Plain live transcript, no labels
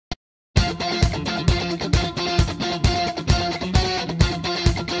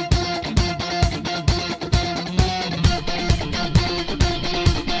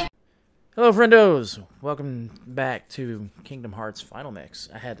Hello, friendos! Welcome back to Kingdom Hearts Final Mix.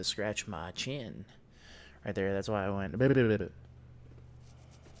 I had to scratch my chin right there. That's why I went.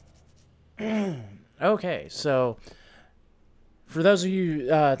 Okay, so for those of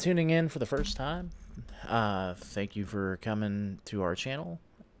you tuning in for the first time, thank you for coming to our channel.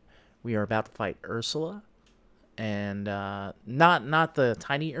 We are about to fight Ursula, and not the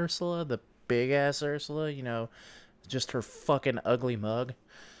tiny Ursula, the big ass Ursula. You know, just her fucking ugly mug.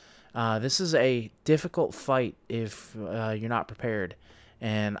 This is a difficult fight if you're not prepared,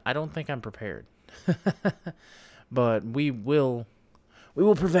 and I don't think I'm prepared. But we will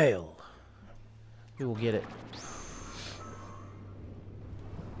prevail. We will get it.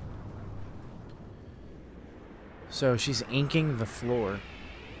 So she's inking the floor,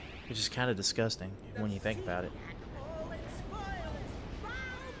 which is kind of disgusting when you think about it.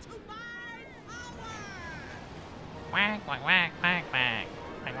 Whack, whack, whack, whack, whack.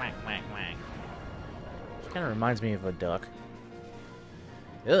 Whack, whack, whack, whack. Kind of reminds me of a duck.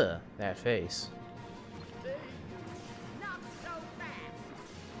 Ugh, that face.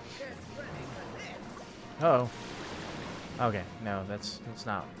 Uh-oh. Okay, no, that's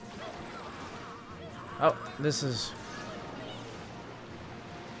not. Oh, this is...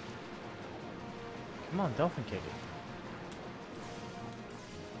 Come on, dolphin kick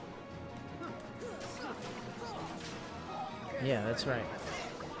it. Yeah, that's right.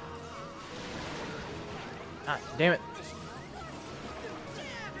 Ah, damn it.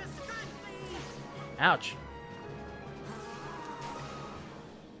 Ouch.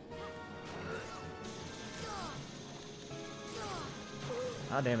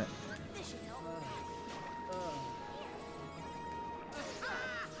 Ah, damn it.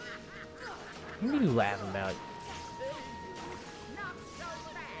 What are you laughing about?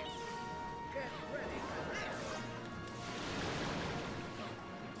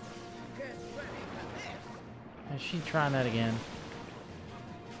 Is she trying that again?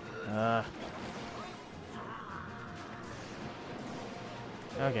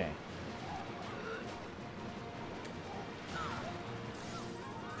 Okay.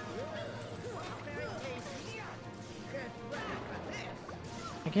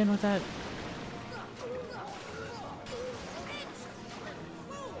 Again with that.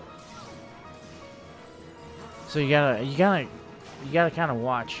 So you gotta kind of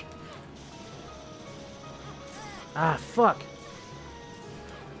watch. Ah, fuck.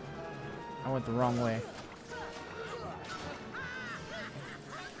 I went the wrong way.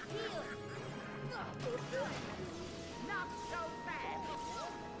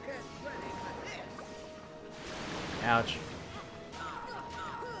 Ouch.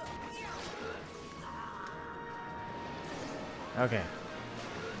 Okay.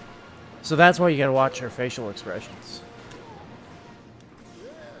 So that's why you gotta watch her facial expressions.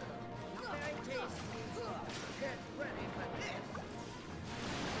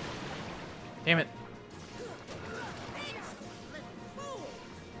 Damn it.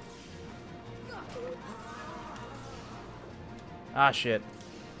 Ah, shit.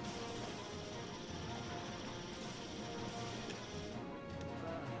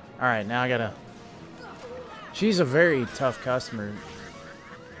 Alright, now I gotta... She's a very tough customer.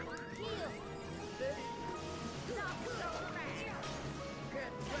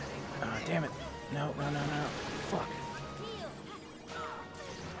 Ah, damn it. No, no, no, no. Fuck.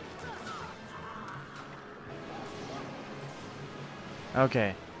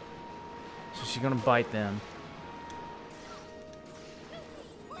 Okay. So she's gonna bite them.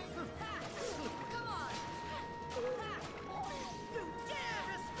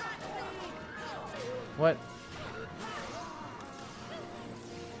 What?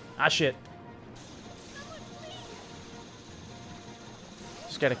 Ah, shit.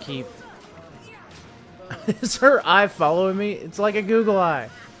 Just gotta keep... Is her eye following me? It's like a Google eye.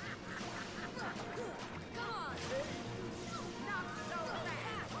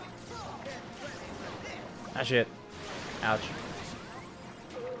 Ah, shit. Ouch.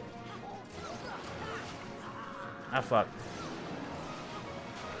 Ah, fuck.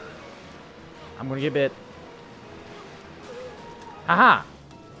 I'm gonna get bit. Haha!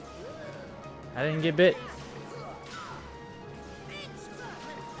 I didn't get bit.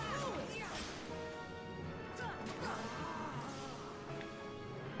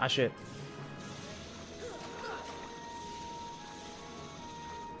 Ah, shit.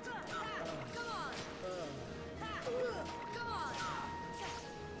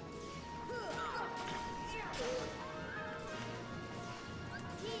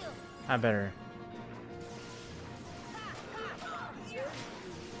 I better.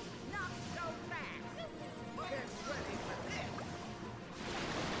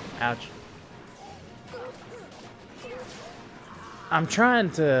 Ouch. I'm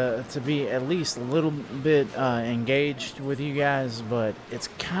trying to be at least a little bit engaged with you guys, but it's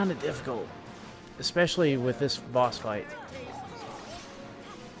kind of difficult, especially with this boss fight.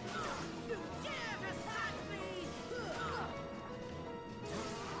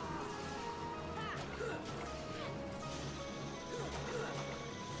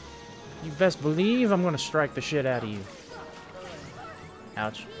 You best believe I'm gonna strike the shit out of you.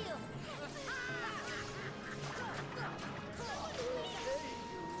 Ouch.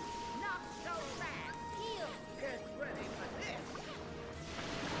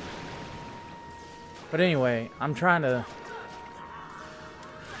 But anyway, I'm trying to...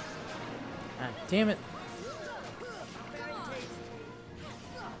 Ah, damn it.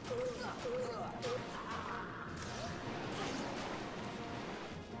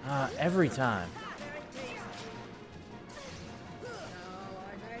 Every time.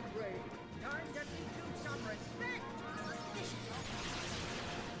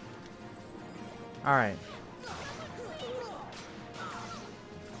 Alright.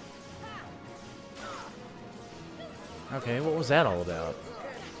 Okay, what was that all about?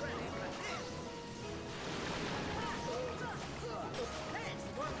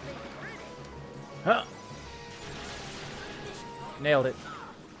 Huh. Nailed it.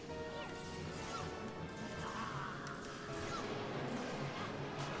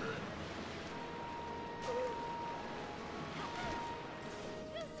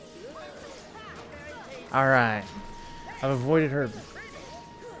 Alright. I've avoided her.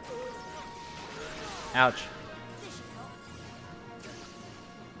 Ouch.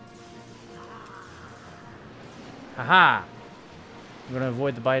 Haha! I'm gonna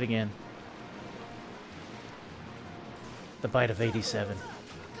avoid the bite again. The bite of 87.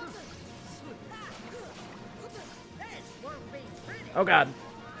 Oh god.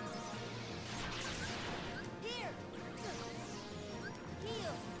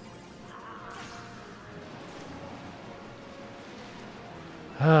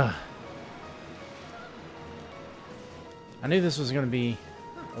 I knew this was going to be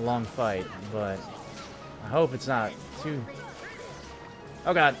a long fight, but I hope it's not too...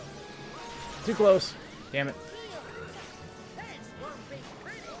 Oh god. Too close. Damn it.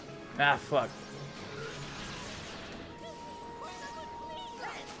 Ah, fuck.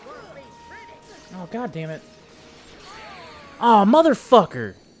 Oh, god damn it. Oh,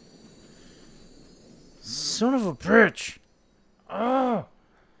 motherfucker. Son of a bitch. Oh.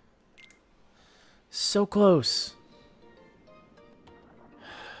 So close.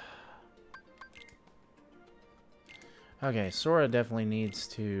 Okay, Sora definitely needs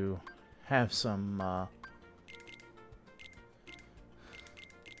to have some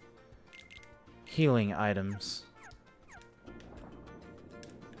healing items.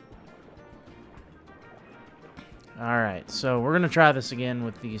 Alright, so we're going to try this again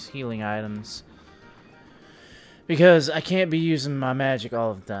with these healing items. Because I can't be using my magic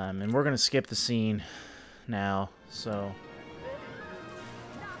all the time. And we're going to skip the scene now, so...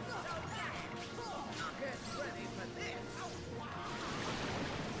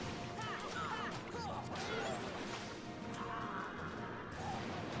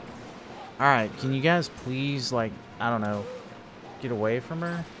 Alright, can you guys please, like, I don't know, get away from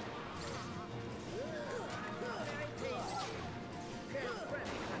her?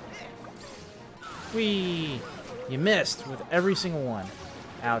 Whee! You missed with every single one.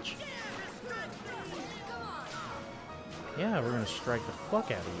 Ouch. Yeah, we're gonna strike the fuck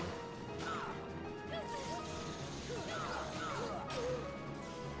out of you.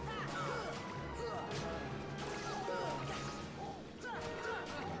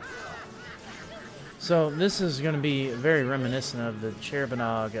 So, this is going to be very reminiscent of the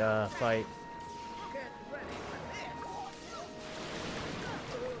Cherbonog fight.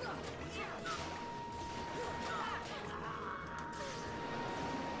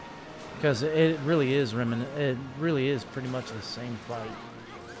 Because it really is pretty much the same fight.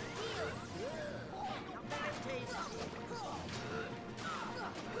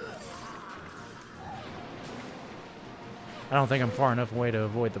 I don't think I'm far enough away to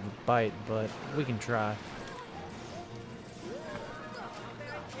avoid the bite, but we can try.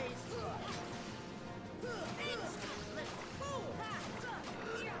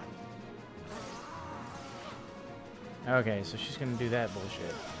 Okay, so she's gonna do that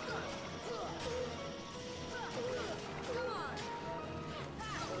bullshit.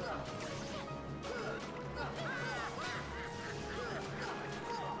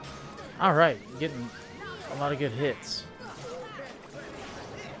 Alright, getting a lot of good hits.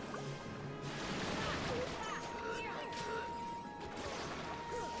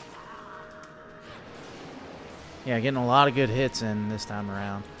 Yeah, getting a lot of good hits in this time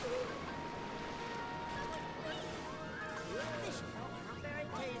around.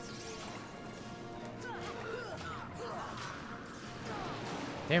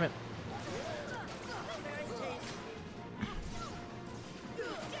 Damn it.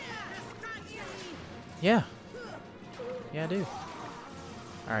 Yeah. Yeah, I do.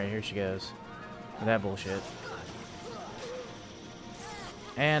 Alright, here she goes. With that bullshit.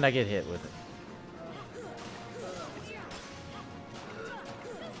 And I get hit with it.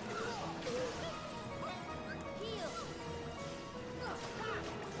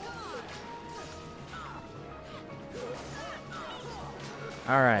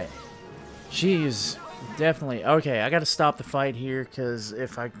 Alright. She's definitely... Okay, I gotta stop the fight here, because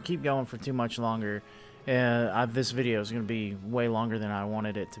if I keep going for too much longer, this video is gonna be way longer than I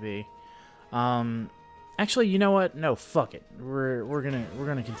wanted it to be. Actually, you know what? No, fuck it. We're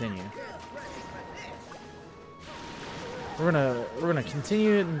gonna continue. We're gonna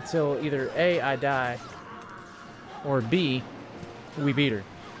continue it until either A, I die, or B, we beat her.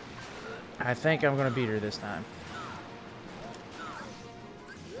 I think I'm gonna beat her this time.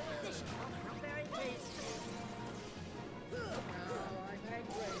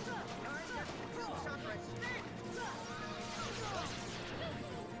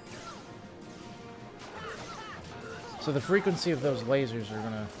 So the frequency of those lasers are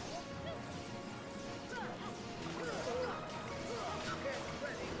gonna...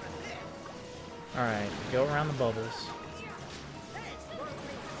 Alright, go around the bubbles.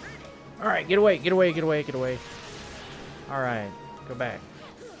 Alright, get away, get away, get away, get away. Alright, go back.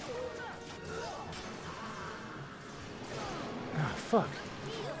 Ah, fuck.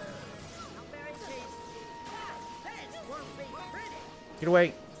 Get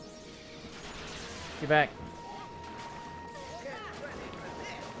away. Get back.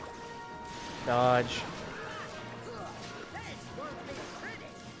 Dodge.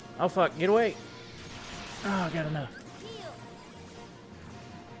 Oh fuck, get away. Oh, I got enough.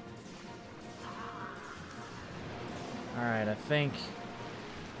 Alright, I think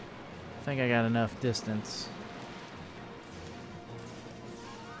I got enough distance.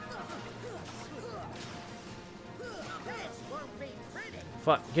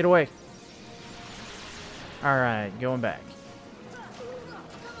 Fuck, get away. Alright, going back.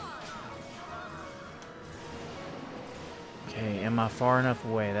 Okay, am I far enough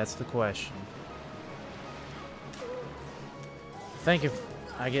away? That's the question. I think if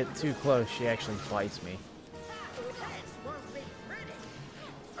I get too close, she actually fights me.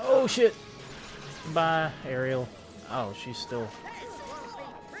 Oh shit! Bye, Ariel. Oh, she's still...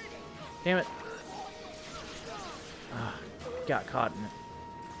 Damn it. Ah, got caught in it.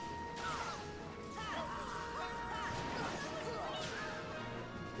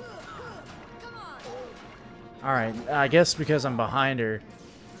 Alright, I guess because I'm behind her.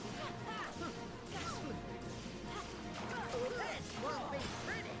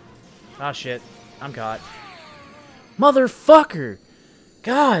 Ah, shit. I'm caught. Motherfucker!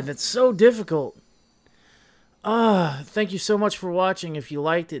 God, that's so difficult. Thank you so much for watching. If you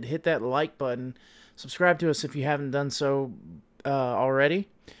liked it, hit that like button. Subscribe to us if you haven't done so already.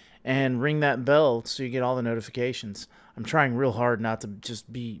 And ring that bell so you get all the notifications. I'm trying real hard not to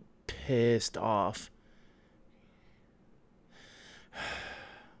just be pissed off.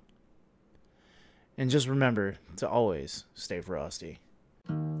 And just remember to always stay frosty.